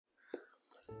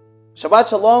Shabbat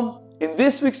Shalom. In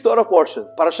this week's Torah portion,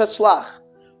 Parashat Shlach,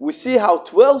 we see how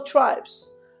 12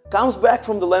 tribes comes back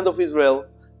from the land of Israel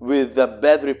with a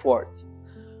bad report.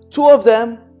 2 of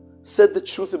them said the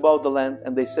truth about the land,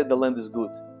 and they said the land is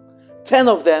good. 10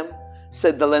 of them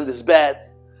said the land is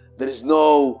bad. There's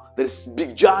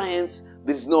big giants.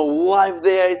 There's no life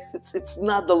there. It's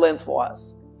not the land for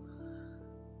us.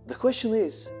 The question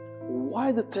is,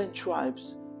 why the 10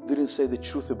 tribes didn't say the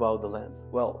truth about the land?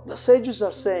 Well, the sages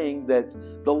are saying that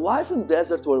the life in the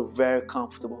desert were very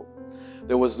comfortable.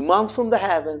 There was manna from the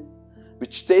heaven,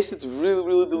 which tasted really,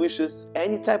 really delicious.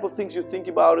 Any type of things you think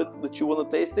about it that you want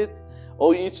to taste it,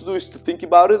 all you need to do is to think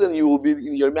about it and you will be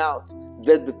in your mouth.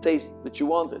 That's the taste that you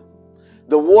wanted.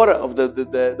 The water of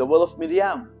the well of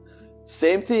Miriam,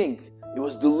 same thing. It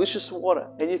was delicious water.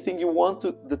 Anything you want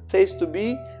the taste to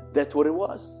be, that's what it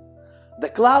was. The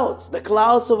clouds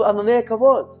of Ananei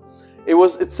Kavod.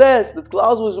 It says that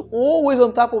clouds was always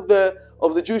on top of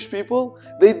the Jewish people.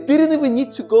 They didn't even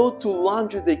need to go to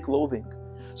laundry their clothing.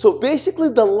 So basically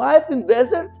the life in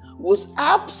desert was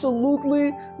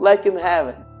absolutely like in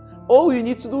heaven. All you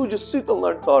need to do is just sit and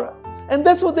learn Torah. And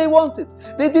that's what they wanted.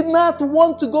 They did not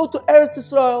want to go to Eretz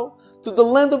Israel, to the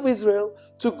land of Israel,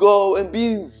 to go and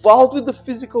be involved with the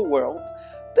physical world.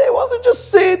 They want to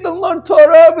just sit and learn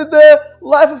Torah with the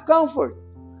life of comfort.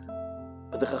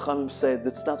 But the Chachamim said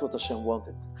that's not what Hashem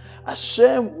wanted.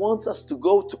 Hashem wants us to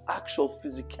go to actual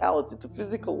physicality, to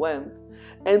physical land,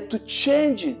 and to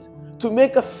change it, to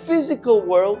make a physical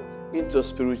world into a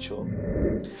spiritual.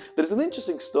 There's an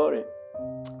interesting story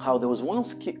how there was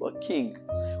once a king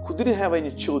who didn't have any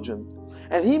children,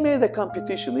 and he made a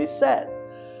competition. He said,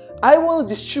 I want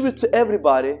to distribute to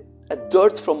everybody a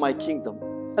dirt from my kingdom,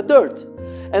 a dirt.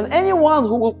 And anyone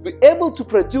who will be able to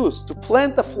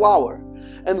plant a flower,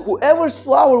 and whoever's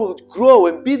flower will grow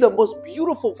and be the most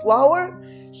beautiful flower,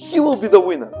 he will be the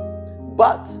winner.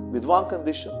 But with one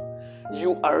condition,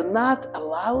 you are not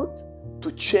allowed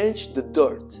to change the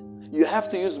dirt. You have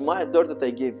to use my dirt that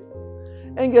I gave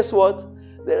you. And guess what?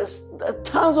 There's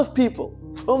tons of people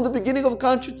from the beginning of the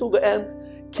country till the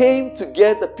end came to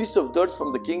get a piece of dirt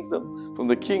from the kingdom, from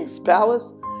the king's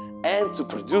palace, and to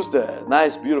produce the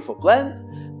nice, beautiful plant,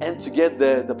 and to get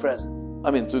the present.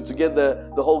 To get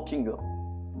the whole kingdom.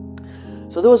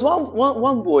 So there was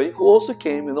one boy who also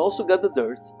came and also got the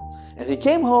dirt, and he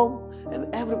came home,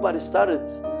 and everybody started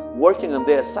working on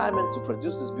their assignment to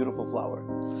produce this beautiful flower.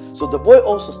 So the boy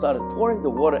also started pouring the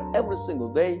water every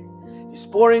single day. He's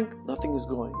pouring, nothing is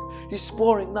growing. He's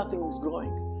pouring, nothing is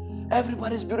growing.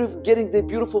 Everybody's getting their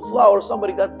beautiful flower.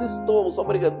 Somebody got this tall,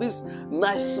 somebody got this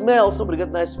nice smell, somebody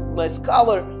got nice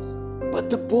color. But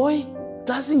the boy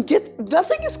doesn't get,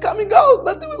 nothing is coming out,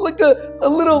 not even like a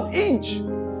little inch.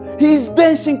 He's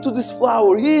dancing to this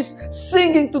flower. He's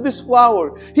singing to this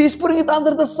flower. He's putting it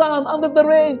under the sun, under the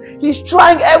rain. He's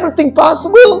trying everything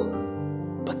possible,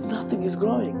 but nothing is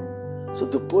growing. So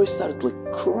the boy started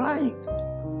crying.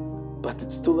 But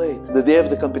it's too late. The day of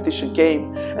the competition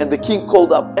came, and the king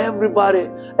called up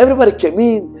everybody. Everybody came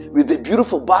in with the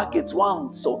beautiful buckets,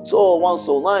 one so tall, one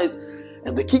so nice.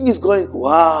 And the king is going,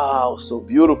 wow, so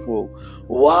beautiful.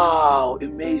 Wow,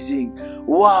 amazing.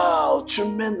 Wow,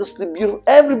 tremendously beautiful.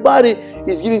 Everybody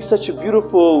is giving such a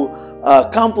beautiful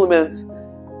compliment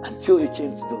until he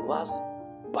came to the last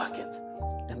bucket.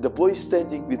 And the boy is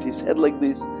standing with his head like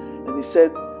this. And he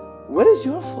said, where is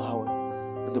your flower?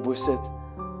 And the boy said,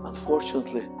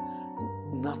 unfortunately,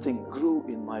 nothing grew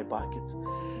in my bucket.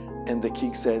 And the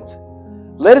king said,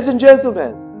 ladies and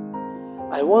gentlemen,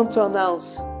 I want to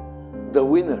announce the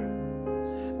winner.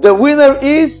 The winner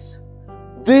is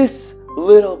this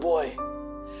little boy.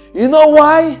 You know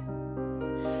why?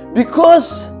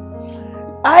 Because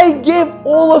I gave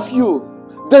all of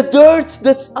you the dirt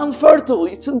that's unfertile.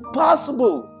 It's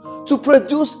impossible to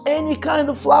produce any kind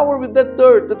of flower with that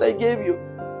dirt that I gave you.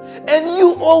 And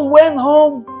you all went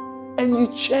home and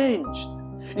you changed.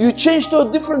 You changed to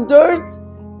a different dirt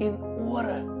in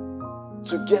order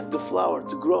to get the flower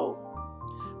to grow.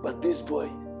 But this boy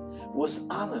was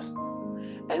honest,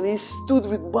 and he stood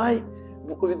with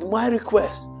my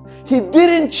request. He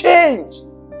didn't change,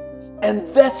 and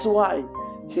that's why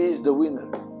he is the winner.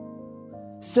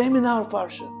 Same in our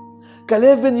parsha.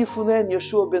 Kalev ben Yefune and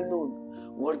Yoshua ben Nun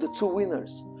were the 2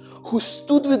 winners who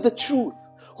stood with the truth,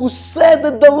 who said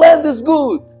that the land is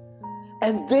good.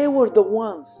 And they were the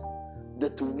ones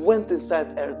that went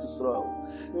inside Eretz Israel.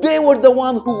 They were the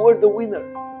ones who were the winner.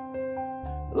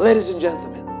 Ladies and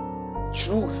gentlemen,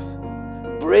 truth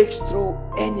breaks through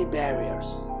any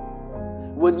barriers.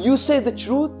 When you say the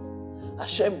truth,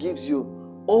 Hashem gives you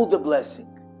all the blessing,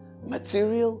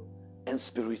 material and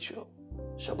spiritual.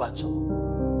 Shabbat Shalom.